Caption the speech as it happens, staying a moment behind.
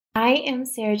I am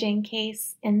Sarah Jane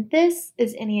Case, and this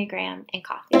is Enneagram and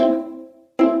Coffee.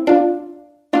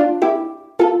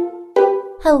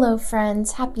 Hello,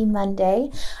 friends. Happy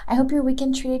Monday. I hope your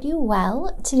weekend treated you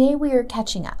well. Today we are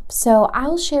catching up, so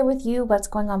I'll share with you what's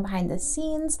going on behind the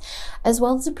scenes, as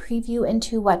well as a preview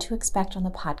into what to expect on the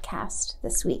podcast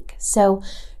this week. So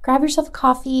grab yourself a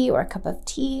coffee or a cup of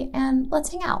tea, and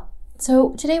let's hang out.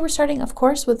 So today we're starting, of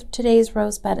course, with today's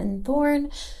Rosebud and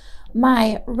Thorn.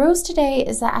 My rose today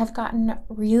is that I've gotten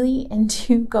really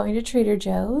into going to Trader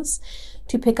Joe's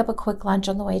to pick up a quick lunch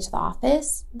on the way to the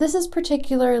office. This is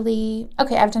particularly,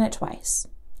 I've done it twice,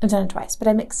 but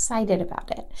I'm excited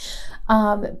about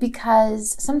it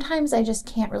because sometimes I just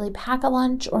can't really pack a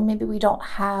lunch, or maybe we don't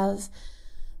have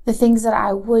the things that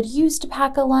I would use to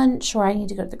pack a lunch, or I need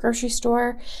to go to the grocery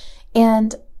store,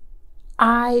 and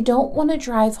I don't want to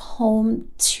drive home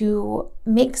to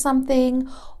make something,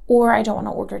 or I don't want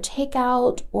to order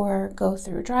takeout or go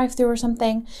through a drive-thru or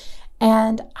something.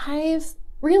 And I've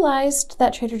realized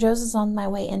that Trader Joe's is on my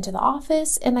way into the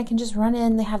office, and I can just run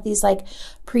in. They have these like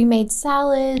pre-made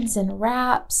salads and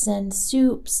wraps and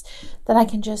soups that I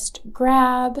can just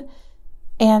grab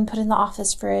and put in the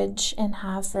office fridge and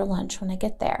have for lunch when I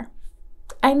get there.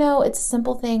 I know it's a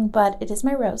simple thing, but it is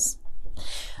my rose.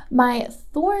 My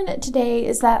thorn today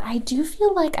is that I do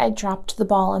feel like I dropped the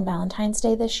ball on Valentine's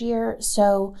Day this year.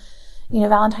 So,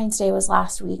 Valentine's Day was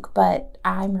last week, but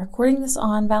I'm recording this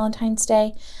on Valentine's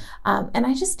Day. And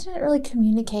I just didn't really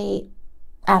communicate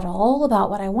at all about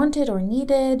what I wanted or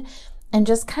needed, and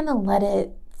just kind of let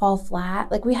it fall flat.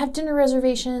 Like, we have dinner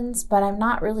reservations, but I'm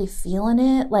not really feeling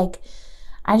it. Like,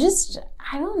 I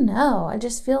don't know. I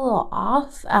just feel a little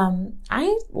off.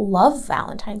 I love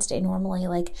Valentine's Day normally.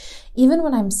 Like, even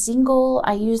when I'm single,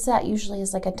 I use that usually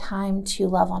as like a time to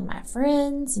love on my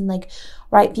friends and like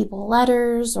write people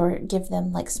letters or give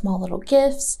them like small little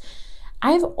gifts.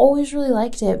 I've always really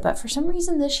liked it, but for some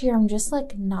reason this year I'm just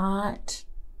like not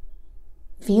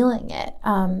feeling it.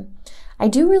 I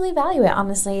do really value it,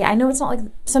 honestly. I know it's not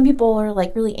like some people are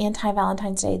like really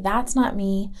anti-Valentine's Day. That's not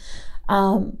me.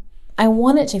 I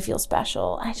want it to feel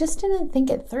special. I just didn't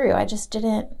think it through. I just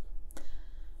didn't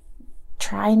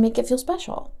try and make it feel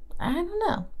special. I don't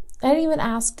know. I didn't even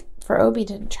ask for Obi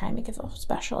to try and make it feel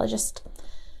special. I just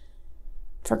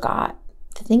forgot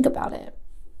to think about it.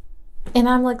 And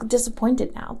I'm like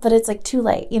disappointed now, but it's like too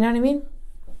late. You know what I mean?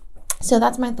 So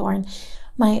that's my thorn.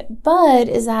 My bud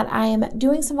is that I am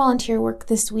doing some volunteer work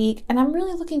this week, and I'm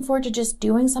really looking forward to just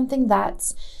doing something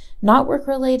that's not work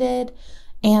related,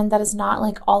 and that is not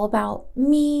like all about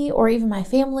me or even my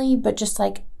family, but just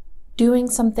like doing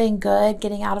something good,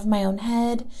 getting out of my own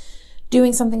head,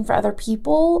 doing something for other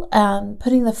people,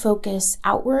 putting the focus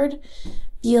outward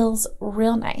feels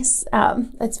real nice.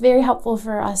 It's very helpful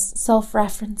for us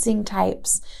self-referencing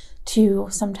types to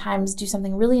sometimes do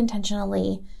something really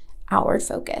intentionally outward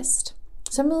focused.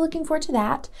 So I'm really looking forward to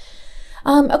that.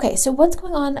 So what's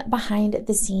going on behind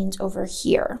the scenes over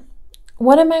here?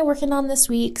 What am I working on this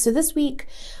week? So this week,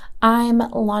 I'm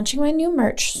launching my new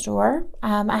merch store.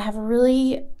 I'm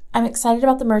excited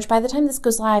about the merch. By the time this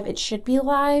goes live, it should be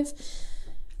live.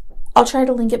 I'll try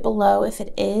to link it below if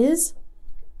it is,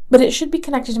 but it should be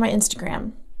connected to my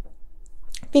Instagram.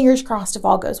 Fingers crossed if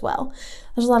all goes well.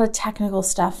 There's a lot of technical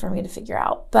stuff for me to figure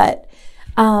out, but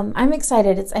I'm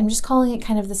excited. I'm just calling it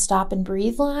kind of the stop and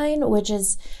breathe line, which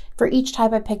is for each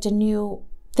type I picked a new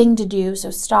thing to do. So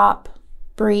stop,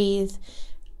 breathe,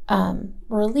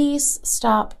 release,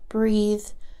 stop, breathe,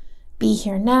 be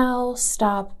here now,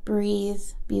 stop, breathe,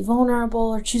 be vulnerable,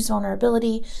 or choose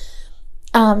vulnerability.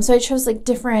 So I chose like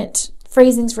different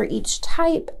phrasings for each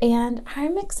type, and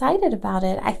I'm excited about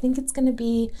it. I think it's going to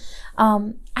be,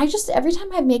 every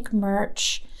time I make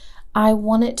merch, I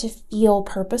want it to feel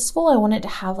purposeful. I want it to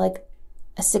have like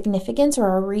a significance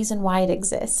or a reason why it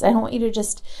exists. I don't want you to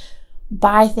just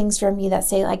buy things from me that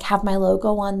say like have my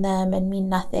logo on them and mean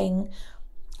nothing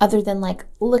other than like,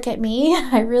 look at me.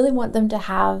 I really want them to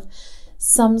have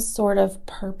some sort of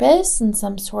purpose and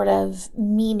some sort of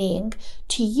meaning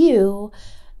to you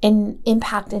and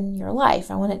impact in your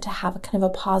life. I want it to have a kind of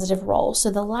a positive role.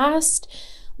 So the last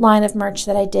line of merch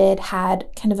that I did had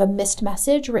kind of a missed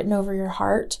message written over your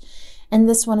heart. And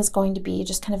this one is going to be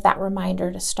just kind of that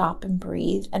reminder to stop and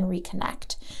breathe and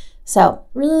reconnect. So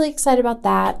really excited about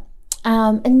that.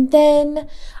 And then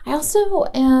I also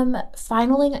am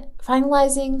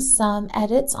finalizing some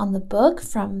edits on the book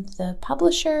from the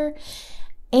publisher.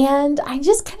 And I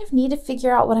just kind of need to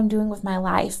figure out what I'm doing with my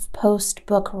life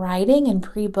post-book writing and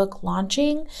pre-book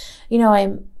launching.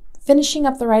 I'm finishing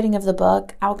up the writing of the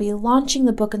book. I'll be launching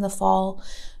the book in the fall.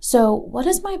 So what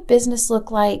does my business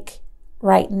look like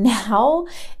right now?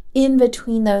 in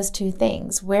between those two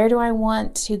things. Where do I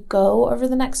want to go over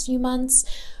the next few months?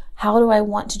 How do I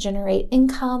want to generate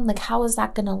income? Like, how is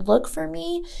that going to look for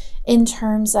me in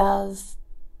terms of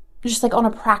just like on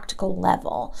a practical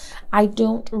level? I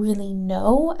don't really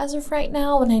know as of right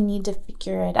now, and I need to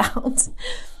figure it out.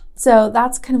 So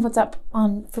that's kind of what's up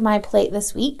for my plate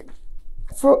this week.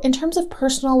 In terms of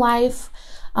personal life,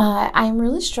 I'm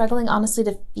really struggling, honestly,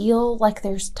 to feel like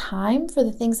there's time for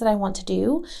the things that I want to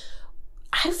do.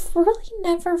 I've really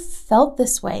never felt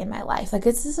this way in my life. Like,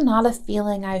 this is not a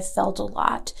feeling I've felt a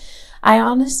lot. I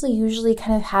honestly usually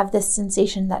kind of have this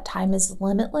sensation that time is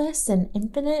limitless and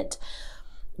infinite.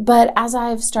 But as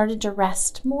I've started to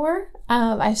rest more,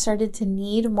 I've started to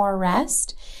need more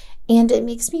rest. And it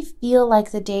makes me feel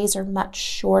like the days are much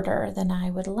shorter than I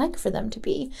would like for them to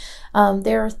be.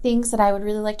 There are things that I would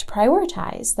really like to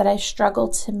prioritize that I struggle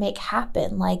to make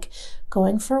happen, like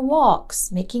going for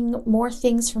walks, making more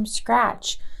things from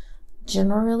scratch,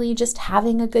 generally just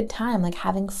having a good time, like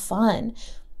having fun.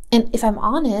 And if I'm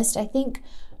honest, I think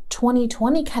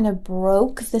 2020 kind of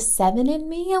broke the 7 in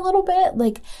me a little bit.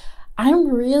 Like, I'm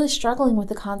really struggling with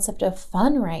the concept of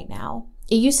fun right now.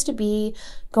 It used to be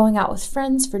going out with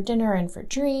friends for dinner and for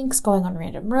drinks, going on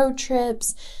random road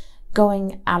trips,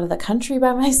 going out of the country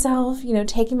by myself,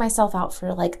 taking myself out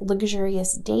for like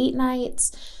luxurious date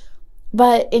nights.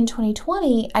 But in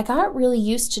 2020, I got really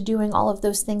used to doing all of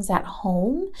those things at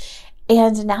home.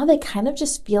 And now they kind of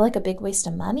just feel like a big waste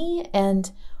of money.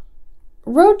 And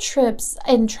road trips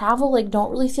and travel like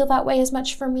don't really feel that way as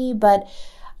much for me, but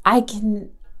I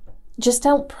just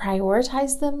don't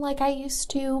prioritize them like I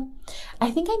used to. I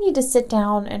think I need to sit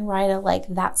down and write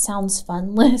a that sounds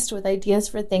fun list with ideas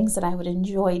for things that I would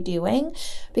enjoy doing,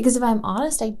 because if I'm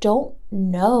honest, I don't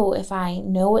know if I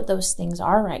know what those things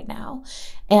are right now.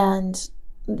 And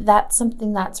that's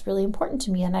something that's really important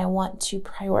to me and I want to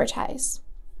prioritize.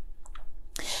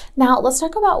 Now, let's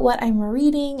talk about what I'm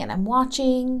reading and I'm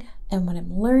watching and what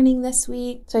I'm learning this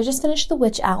week. So I just finished The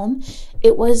Witch Elm.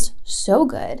 It was so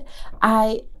good.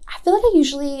 I feel like I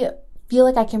usually feel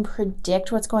like I can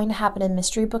predict what's going to happen in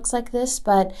mystery books like this,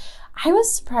 but I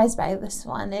was surprised by this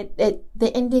one.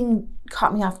 The ending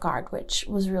caught me off guard, which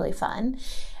was really fun.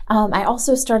 I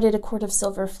also started A Court of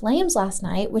Silver Flames last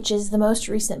night, which is the most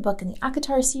recent book in the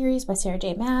ACOTAR series by Sarah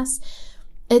J. Maas.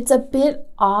 It's a bit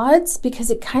odd because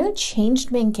it kind of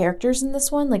changed main characters in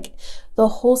this one. Like, the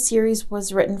whole series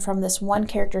was written from this one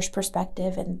character's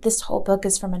perspective, and this whole book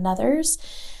is from another's.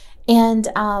 And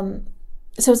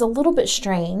so it's a little bit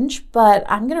strange, but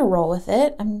I'm going to roll with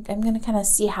it. I'm going to kind of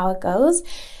see how it goes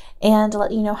and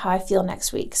let you know how I feel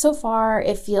next week. So far,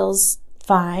 it feels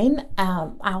fine.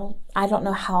 I don't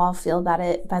know how I'll feel about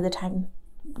it by the time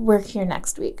we're here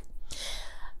next week.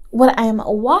 What I'm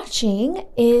watching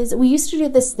is, we used to do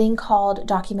this thing called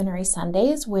Documentary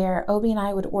Sundays where Obi and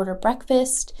I would order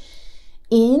breakfast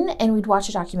in and we'd watch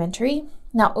a documentary.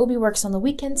 Now, Obi works on the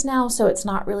weekends now, so it's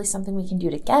not really something we can do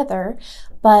together,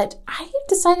 but I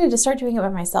decided to start doing it by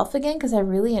myself again because I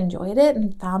really enjoyed it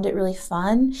and found it really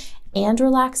fun and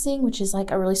relaxing, which is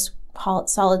like a really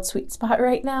solid sweet spot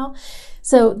right now.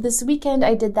 So this weekend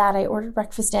I did that. I ordered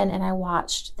breakfast in and I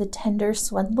watched The Tinder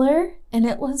Swindler, and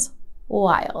it was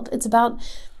wild. It's about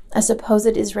a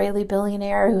supposed Israeli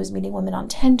billionaire who's meeting women on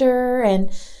Tinder, and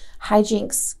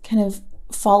hijinks kind of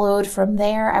followed from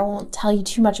there. I won't tell you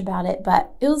too much about it,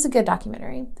 but it was a good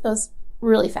documentary. It was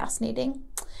really fascinating.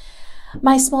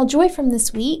 My small joy from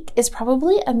this week is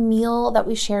probably a meal that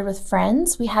we shared with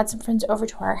friends. We had some friends over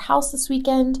to our house this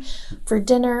weekend for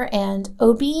dinner, and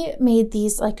Obi made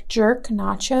these jerk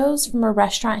nachos from a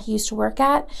restaurant he used to work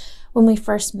at when we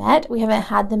first met. We haven't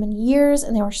had them in years,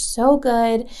 and they were so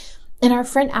good. And our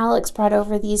friend Alex brought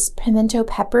over these pimento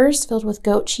peppers filled with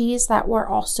goat cheese that were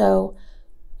also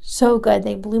so good.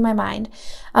 They blew my mind.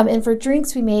 And for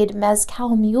drinks, we made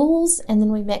mezcal mules, and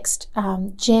then we mixed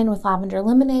gin with lavender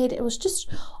lemonade. It was just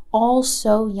all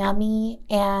so yummy,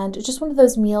 and just one of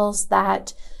those meals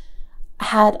that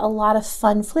had a lot of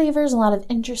fun flavors, a lot of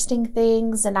interesting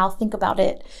things, and I'll think about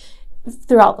it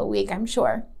throughout the week, I'm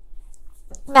sure.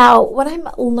 Now, what I'm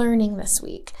learning this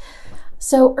week.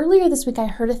 So earlier this week, I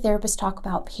heard a therapist talk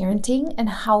about parenting and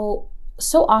how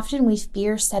so often we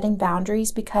fear setting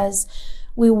boundaries because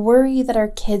we worry that our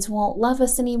kids won't love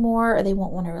us anymore or they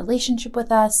won't want a relationship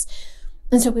with us.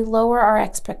 And so we lower our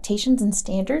expectations and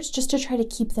standards just to try to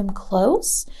keep them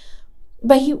close.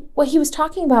 But what he was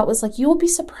talking about was you will be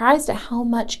surprised at how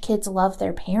much kids love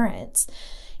their parents.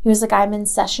 He was like, I'm in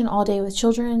session all day with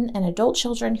children and adult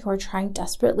children who are trying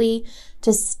desperately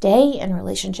to stay in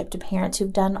relationship to parents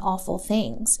who've done awful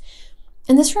things.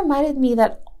 And this reminded me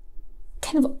that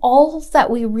kind of all that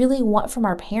we really want from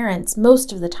our parents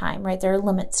most of the time, right? There are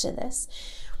limits to this,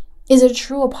 is a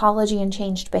true apology and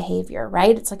changed behavior,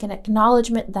 right? It's like an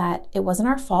acknowledgement that it wasn't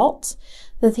our fault,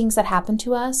 the things that happened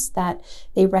to us, that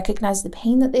they recognize the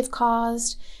pain that they've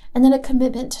caused, and then a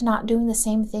commitment to not doing the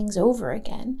same things over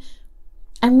again.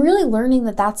 I'm really learning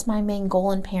that that's my main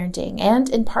goal in parenting and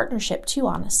in partnership too,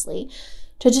 honestly,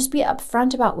 to just be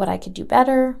upfront about what I could do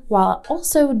better while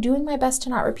also doing my best to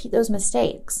not repeat those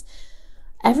mistakes.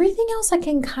 Everything else I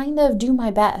can kind of do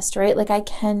my best, right? Like I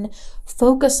can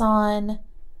focus on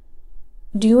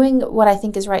doing what I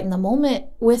think is right in the moment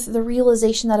with the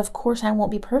realization that, of course, I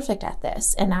won't be perfect at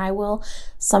this. And I will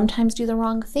sometimes do the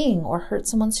wrong thing or hurt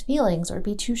someone's feelings or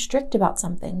be too strict about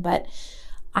something. But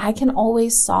I can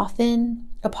always soften,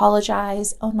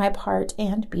 apologize, own my part,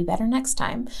 and be better next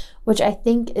time, which I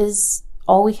think is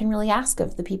all we can really ask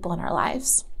of the people in our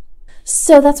lives.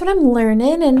 So that's what I'm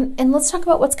learning, and let's talk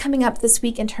about what's coming up this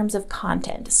week in terms of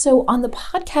content. So on the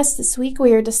podcast this week,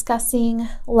 we are discussing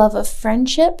love of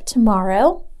friendship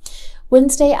tomorrow.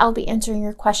 Wednesday, I'll be answering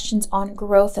your questions on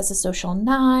growth as a social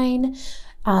 9.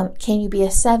 Can you be a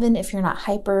 7 if you're not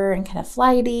hyper and kind of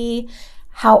flighty?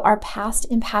 How our past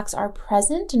impacts our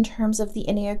present in terms of the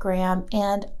Enneagram,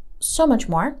 and so much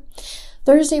more.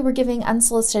 Thursday, we're giving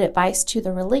unsolicited advice to the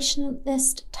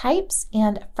relationist types,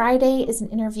 and Friday is an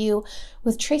interview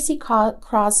with Tracy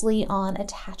Crosley on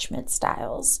attachment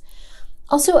styles.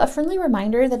 Also, a friendly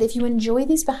reminder that if you enjoy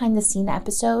these behind-the-scene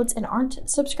episodes and aren't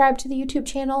subscribed to the YouTube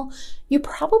channel, you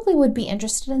probably would be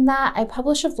interested in that. I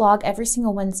publish a vlog every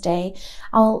single Wednesday.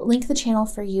 I'll link the channel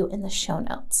for you in the show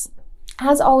notes.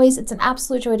 As always, it's an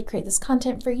absolute joy to create this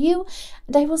content for you,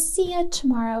 and I will see you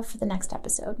tomorrow for the next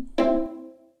episode.